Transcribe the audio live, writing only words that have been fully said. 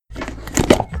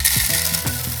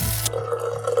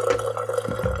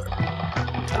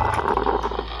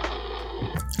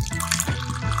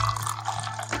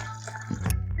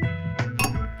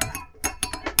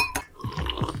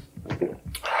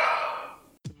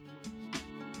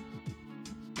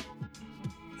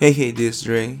Hey, this is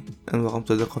Ray, and welcome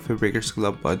to the Coffee Breakers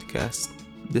Club podcast.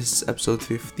 This is episode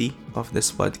 50 of this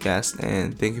podcast,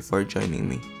 and thank you for joining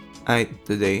me.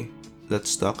 Today,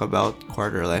 let's talk about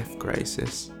quarter life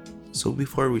crisis. So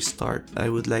before we start, I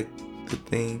would like to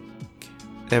thank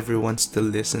everyone still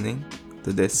listening to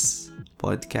this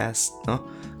podcast, no?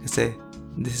 Kasi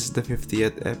this is the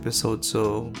 50th episode,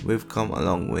 so we've come a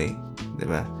long way,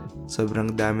 diba?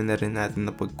 Sobrang dami na rin natin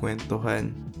na pagkwentuhan,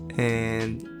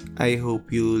 and I hope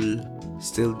you'll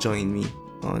still join me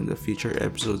on the future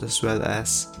episodes as well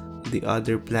as the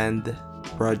other planned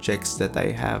projects that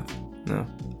I have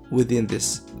within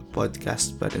this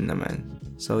podcast pa rin naman.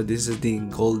 So this is the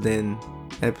golden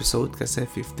episode kasi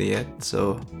 50th.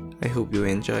 So I hope you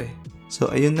enjoy.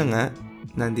 So ayun na nga,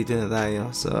 nandito na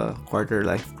tayo sa quarter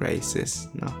life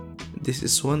crisis. This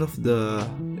is one of the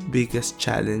biggest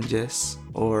challenges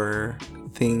or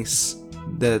things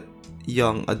that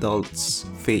young adults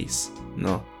face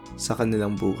sa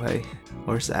kanilang buhay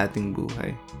or sa ating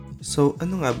buhay. So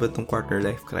ano nga ba tong quarter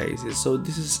life crisis? So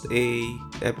this is a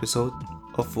episode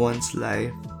of one's life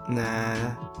na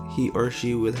he or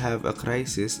she will have a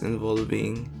crisis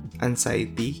involving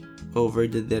anxiety over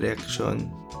the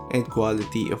direction and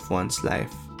quality of one's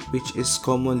life, which is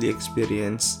commonly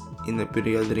experienced in a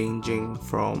period ranging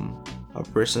from a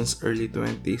person's early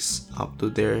 20s up to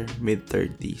their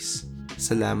mid-30s.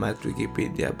 Salamat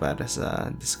Wikipedia para sa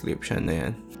description na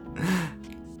yan.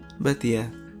 But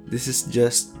yeah, this is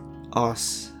just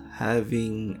us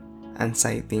having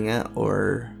anxiety nga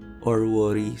or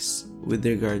worries with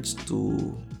regards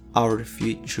to our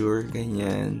future,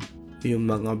 ganyan. Yung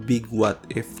mga big what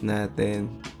if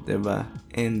natin, diba?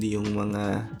 And yung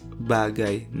mga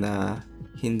bagay na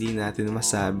hindi natin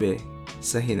masabi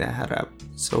sa hinaharap.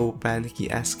 So panicky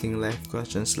asking life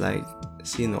questions like,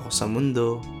 sino ako sa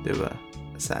mundo, diba?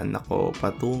 Saan ako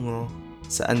patungo?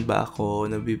 Saan ba ako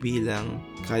nabibilang?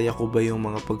 Kaya ko ba yung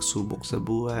mga pagsubok sa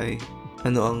buhay?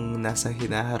 Ano ang nasa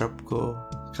hinaharap ko?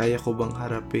 Kaya ko bang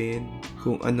harapin?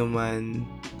 Kung ano man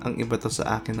ang iba to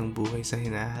sa akin ng buhay sa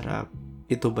hinaharap,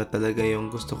 ito ba talaga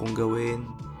yung gusto kong gawin?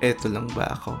 Eto lang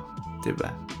ba ako? Diba?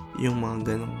 Yung mga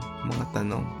ganong mga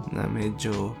tanong na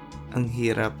medyo ang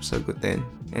hirap sagutin.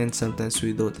 And sometimes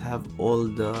we don't have all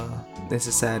the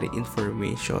necessary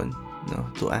information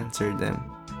to answer them.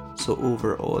 So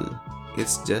overall,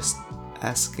 it's just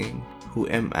asking, who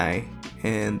am I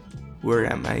and where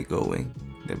am I going,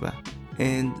 diba?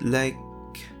 And like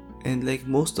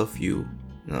most of you,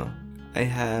 I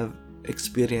have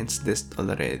experienced this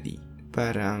already.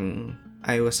 Parang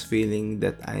I was feeling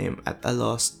that I am at a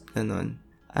loss, ganon.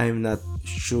 I'm not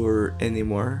sure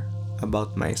anymore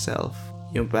about myself.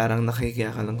 Yung parang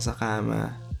nakikiya ka lang sa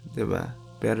kama, diba?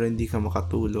 Pero hindi ka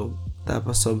makatulog.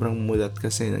 Tapos sobrang mulat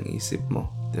kasi ng isip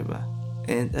mo, diba?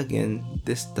 And again,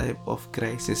 this type of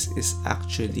crisis is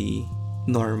actually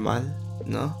normal,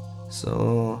 no?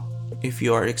 So, if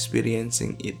you are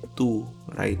experiencing it too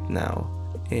right now,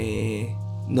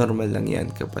 normal lang yan,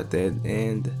 kapatid.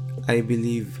 And I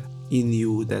believe in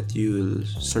you that you'll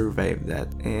survive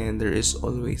that. And there is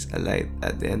always a light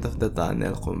at the end of the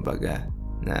tunnel, kumbaga.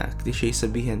 Na cliche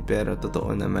sabihin pero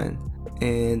totoo naman.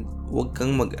 And huwag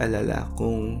kang mag-alala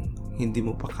kung hindi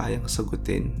mo pa kayang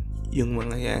sagutin yung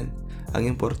mga yan. Ang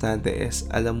importante is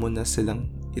alam mo na silang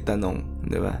itanong,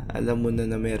 di ba? Alam mo na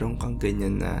meron kang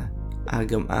ganyan na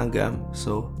agam-agam.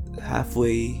 So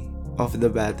halfway of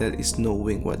the battle is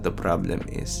knowing what the problem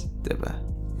is, di ba?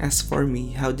 As for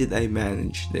me, how did I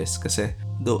manage this? Kasi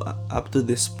though up to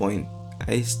this point,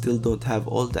 I still don't have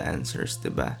all the answers,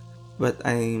 di ba? But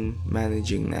I'm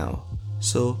managing now.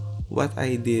 So what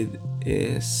I did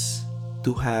is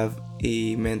to have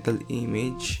a mental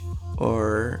image,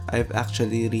 or I've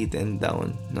actually written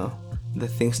down the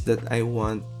things that I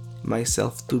want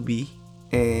myself to be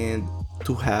and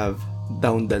to have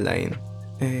down the line.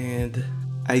 And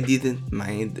I didn't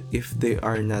mind if they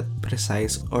are not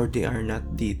precise or they are not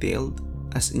detailed,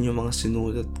 as in yung mga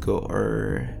sinulat ko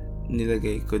or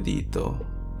nilagay ko dito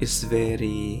is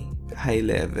very high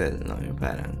level, yung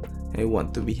parang I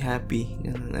want to be happy,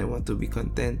 ganun. I want to be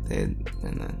contented,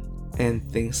 ganun. And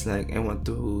things like I want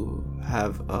to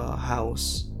have a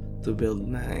house to build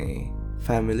my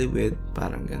family with,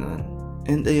 parang ganun.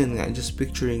 And ayun nga, just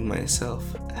picturing myself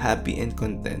happy and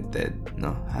contented,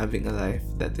 having a life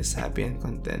that is happy and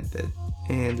contented.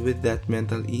 And with that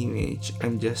mental image,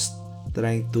 I'm just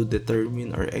trying to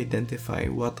determine or identify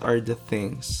what are the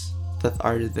things that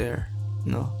are there,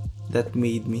 that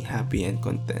made me happy and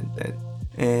contented.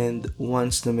 And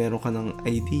once na meron ka ng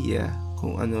idea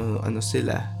kung ano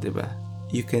sila, diba?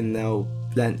 You can now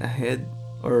plan ahead,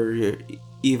 or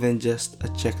even just a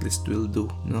checklist will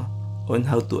do, on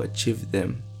how to achieve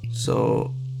them. So,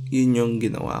 yun yung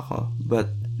ginawa ko.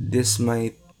 But this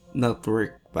might not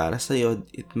work para sa'yo.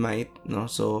 It might, no?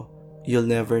 So, you'll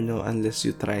never know unless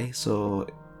you try. So,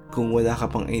 kung wala ka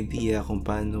pang idea kung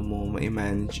paano mo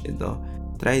ma-manage ito,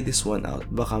 try this one out.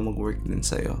 Baka mag-work din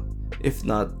sa'yo. If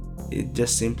not, it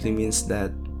just simply means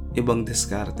that ibang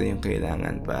diskarte yung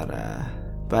kailangan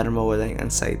para mawala yung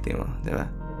anxiety mo, di ba?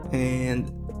 And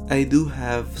I do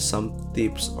have some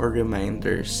tips or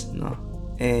reminders, no?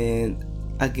 And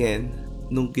again,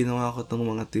 nung ginawa ko tong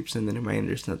mga tips and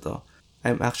reminders na to,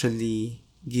 I'm actually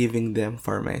giving them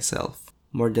for myself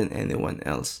more than anyone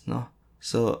else, no?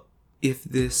 So, if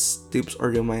these tips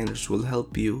or reminders will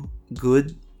help you,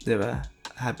 good, diba?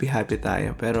 Happy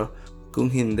tayo. Pero, kung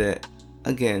hindi,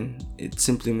 again, it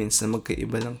simply means na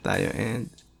magkaiba lang tayo and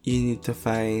you need to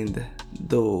find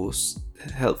those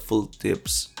helpful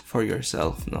tips for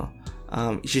yourself, no?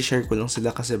 I-share ko lang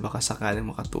sila kasi baka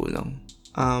sakaling makatulong.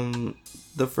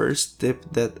 The first tip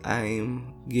that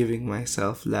I'm giving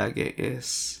myself lagi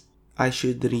is I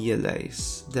should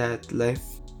realize that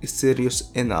life is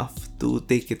serious enough to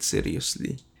take it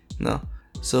seriously, no?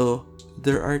 So,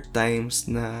 there are times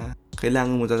na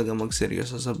kailangan mo talaga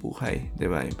magseryoso sa buhay,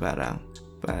 di ba? Parang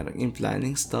in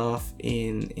planning stuff,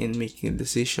 in making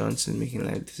decisions, and making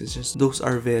life decisions, those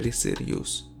are very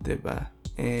serious, di ba?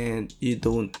 And you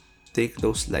don't take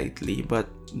those lightly. But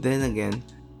then again,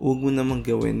 huwag mo namang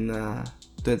gawin na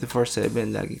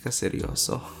 24/7 lagi ka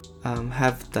seryoso.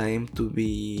 Have time to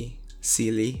be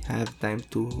silly, have time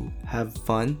to have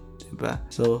fun, diba?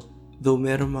 So, though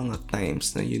meron mga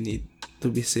times na you need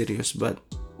to be serious, but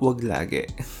wag lagi.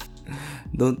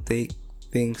 Don't take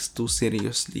things too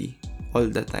seriously all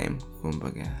the time,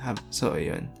 kumbaga. So,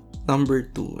 ayun. Number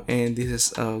 2, and this is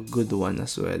a good one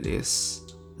as well, is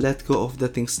let go of the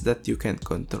things that you can't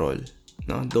control.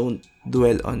 No, don't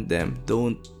dwell on them.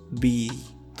 Don't be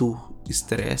too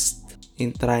stressed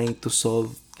in trying to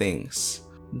solve things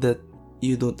that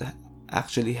you don't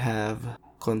actually have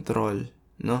control,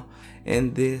 no?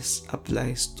 And this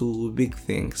applies to big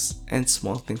things and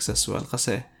small things as well,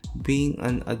 kasi being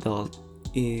an adult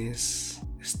is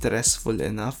stressful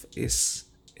enough, is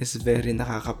very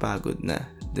nakakapagod na,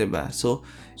 'di ba? So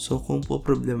kung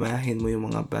poproblemahin mo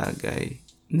yung mga bagay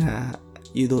na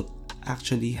you don't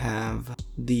actually have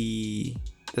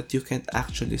that you can't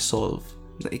actually solve,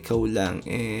 na ikaw lang,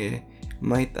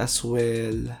 might as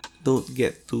well don't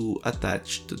get too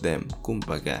attached to them,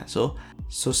 kumbaga. So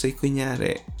say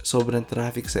kunyari, sobrang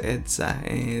traffic sa EDSA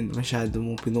and masyado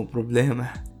mong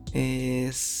pinoproblema,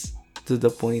 is to the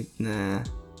point na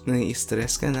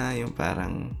nai-stress ka na, yung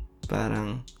parang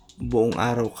buong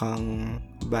araw kang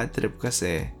bad trip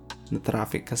kasi na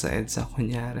traffic ka sa EDSA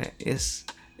kunyari, is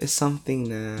something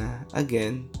na,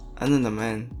 again,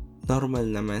 normal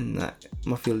naman na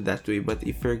ma-feel that way. But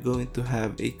if you're going to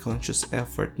have a conscious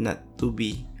effort not to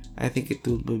be, I think it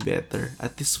will be better.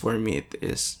 At least for me it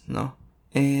is, no?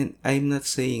 And I'm not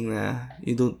saying na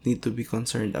you don't need to be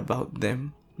concerned about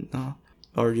them, no?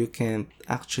 Or you can't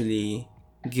actually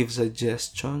give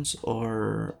suggestions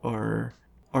or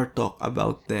talk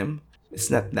about them. It's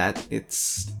not that.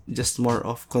 It's just more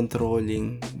of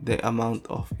controlling the amount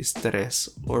of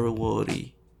stress or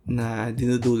worry na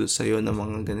dinudulot sa'yo ng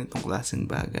mga ganitong klaseng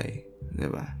bagay,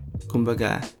 diba?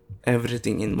 Kumbaga,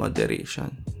 everything in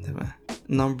moderation, diba?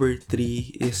 Number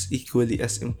 3 is equally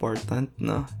as important,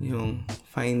 no? Yung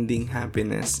finding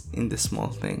happiness in the small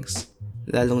things.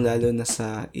 Lalong-lalo na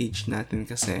sa age natin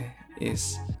kasi,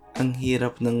 is ang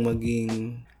hirap ng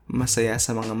maging masaya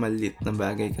sa mga maliit na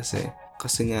bagay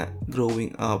kasi nga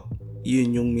growing up,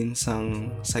 yun yung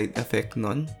minsang side effect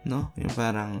nun, no? Yung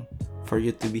parang for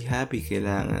you to be happy,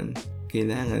 kailangan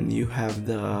you have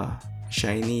the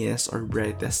shiniest or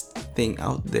brightest thing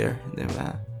out there,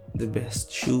 diba? The best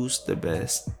shoes, the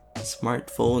best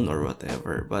smartphone or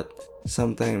whatever. But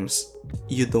sometimes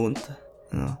you don't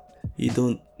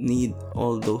need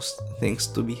all those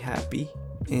things to be happy,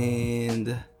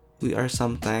 and we are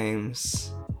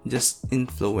sometimes just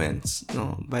influenced,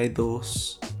 no, by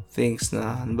those things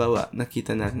na halimbawa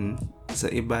nakita natin sa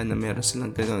iba na meron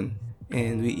silang ganun,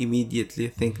 and we immediately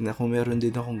think na kung meron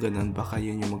din akong ganun, baka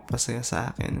yun yung magpasaya sa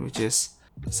akin, which is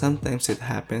sometimes it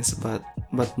happens, but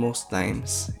most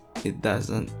times it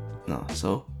doesn't, no?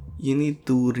 So you need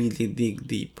to really dig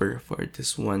deeper for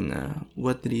this one,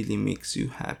 what really makes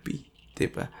you happy,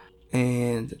 diba?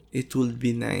 And it would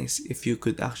be nice if you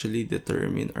could actually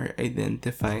determine or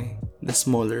identify the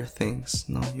smaller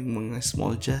things, no? Yung mga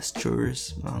small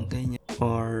gestures, mga ganyan.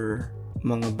 Or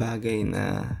mga bagay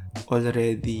na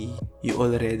you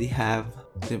already have,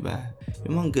 diba?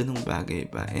 Yung mga ganong bagay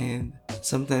ba? And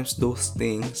sometimes those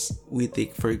things we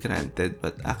take for granted,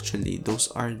 but actually those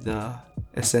are the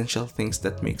essential things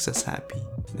that makes us happy,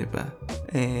 diba?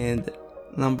 And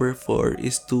number 4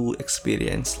 is to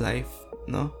experience life,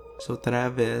 no? So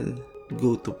travel,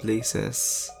 go to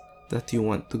places that you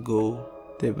want to go,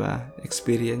 diba?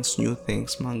 Experience new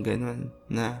things, mga ganon,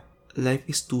 na life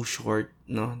is too short,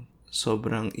 no?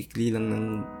 Sobrang ikli lang ng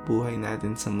buhay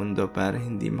natin sa mundo para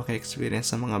hindi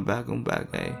maka-experience sa mga bagong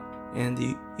bagay. And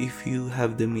if you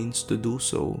have the means to do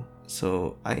so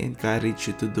I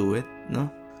encourage you to do it, no?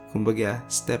 Kumbaga,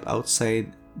 step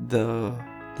outside the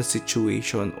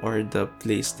situation or the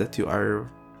place that you are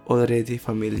already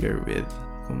familiar with.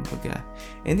 Kumbaga.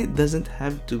 And it doesn't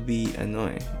have to be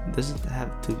it doesn't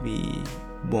have to be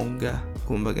bongga.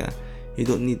 Kumbaga, you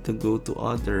don't need to go to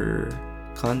other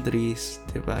countries,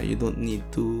 diba? You don't need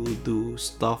to do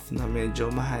stuff na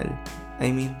medyo mahal. I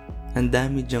mean, ang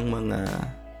dami dyang mga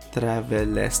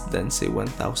travel less than say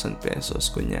 1,000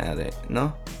 pesos kunyari,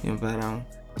 no? Yung parang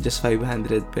just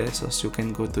 500 pesos you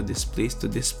can go to this place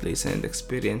and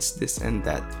experience this and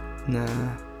that. Na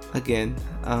again,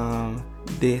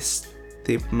 this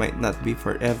tip might not be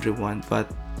for everyone, but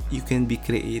you can be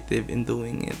creative in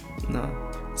doing it, no?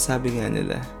 Sabi nga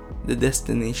nila, the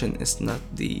destination is not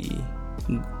the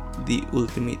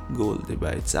ultimate goal,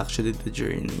 diba? It's actually the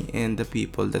journey and the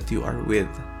people that you are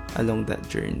with along that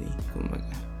journey.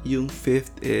 Kumbaga. Yung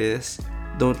 5th is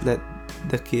don't let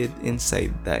the kid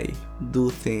inside die. Do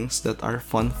things that are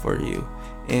fun for you.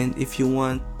 And if you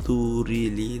want to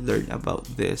really learn about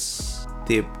this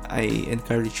tip, I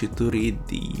encourage you to read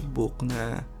the book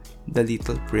na The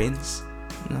Little Prince,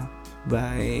 no?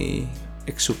 By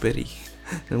Exupery.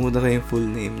 Nalimutan ko yung full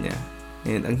name niya.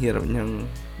 And ang hirap niyang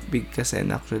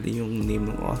bigkasin actually yung name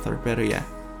ng author. Pero yeah,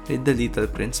 read The Little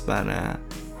Prince para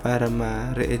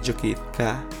ma-re-educate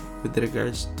ka with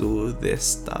regards to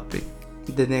this topic.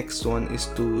 The next one is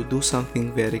to do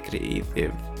something very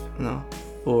creative, no?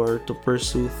 Or to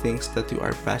pursue things that you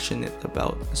are passionate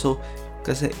about. So,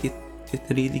 kasi it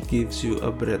really gives you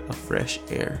a breath of fresh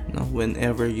air, no?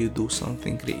 Whenever you do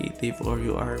something creative or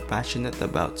you are passionate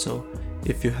about. So,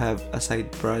 if you have a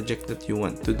side project that you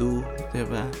want to do,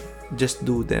 diba? Just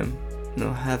do them,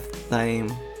 no? Have time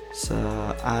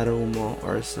sa araw mo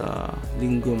or sa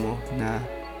linggo mo na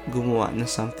gumawa na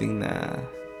something na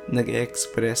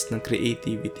nag-express ng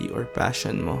creativity or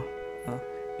passion mo, no?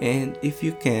 And if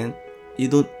you can't, you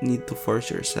don't need to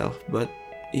force yourself, but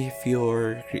if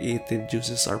your creative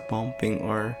juices are pumping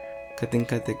or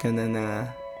kating-kati ka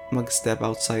na mag-step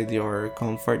outside your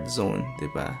comfort zone,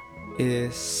 diba?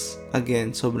 Is,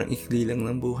 again, sobrang ikli lang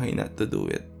ng buhay not to do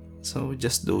it. So,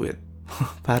 just do it.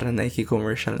 Para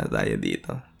naiki-commercial na tayo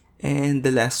dito. And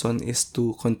the last one is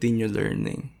to continue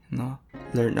learning, no?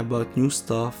 Learn about new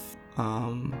stuff,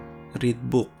 read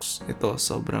books. Ito,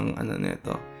 sobrang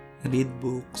nito. Read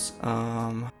books,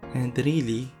 and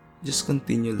really, just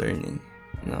continue learning,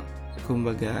 no?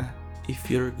 Kumbaga,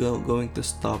 if you're going to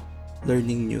stop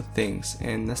learning new things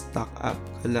and na-stuck up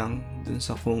ka lang dun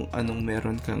sa kung anong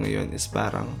meron ka ngayon, is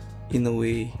parang in a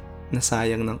way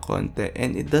nasayang ng konti.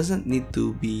 And it doesn't need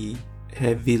to be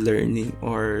heavy learning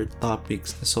or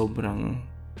topics na sobrang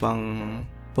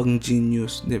pang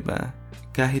genius, diba?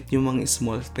 Kahit yung mga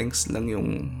small things lang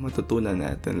yung matutunan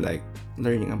natin, like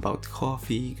learning about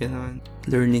coffee, ganun.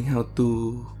 Learning how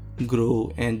to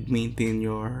grow and maintain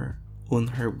your own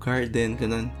herb garden,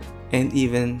 ganun. And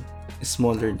even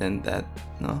smaller than that,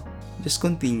 no? Just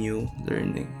continue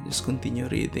learning. Just continue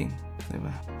reading,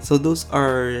 diba? So those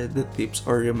are the tips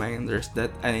or reminders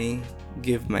that I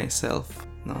give myself,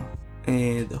 no?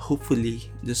 And hopefully,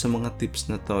 dun sa mga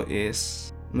tips na to is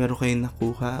meron kayong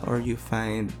nakuha or you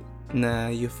find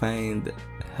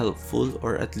helpful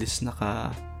or at least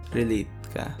naka-relate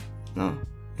ka, no?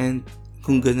 And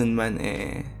kung ganun man,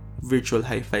 virtual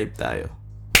high five tayo.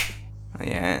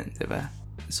 Ayan, diba?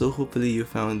 So hopefully you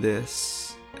found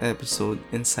this episode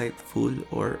insightful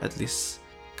or at least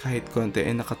kahit konti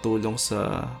nakatulong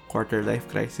sa quarter life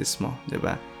crisis mo,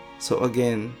 diba? So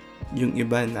again, yung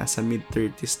iba nasa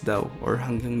mid-30s daw or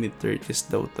hanggang mid-30s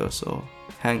daw to. So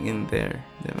hang in there,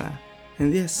 diba? And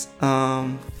yes,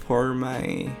 for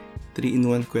my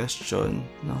 3-in-1 question,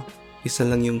 no? Isa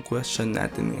lang yung question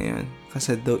natin ngayon.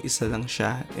 Kasi daw isa lang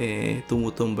siya,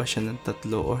 tumutumba siya ng 3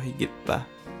 o higit pa,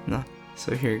 no?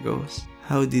 So here goes.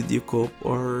 How did you cope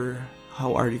or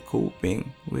how are you coping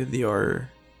with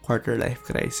your quarter life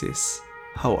crisis?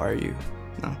 How are you?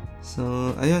 No?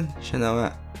 So, ayun, siya na nga.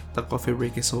 The coffee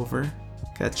break is over.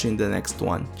 Catch you in the next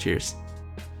one. Cheers.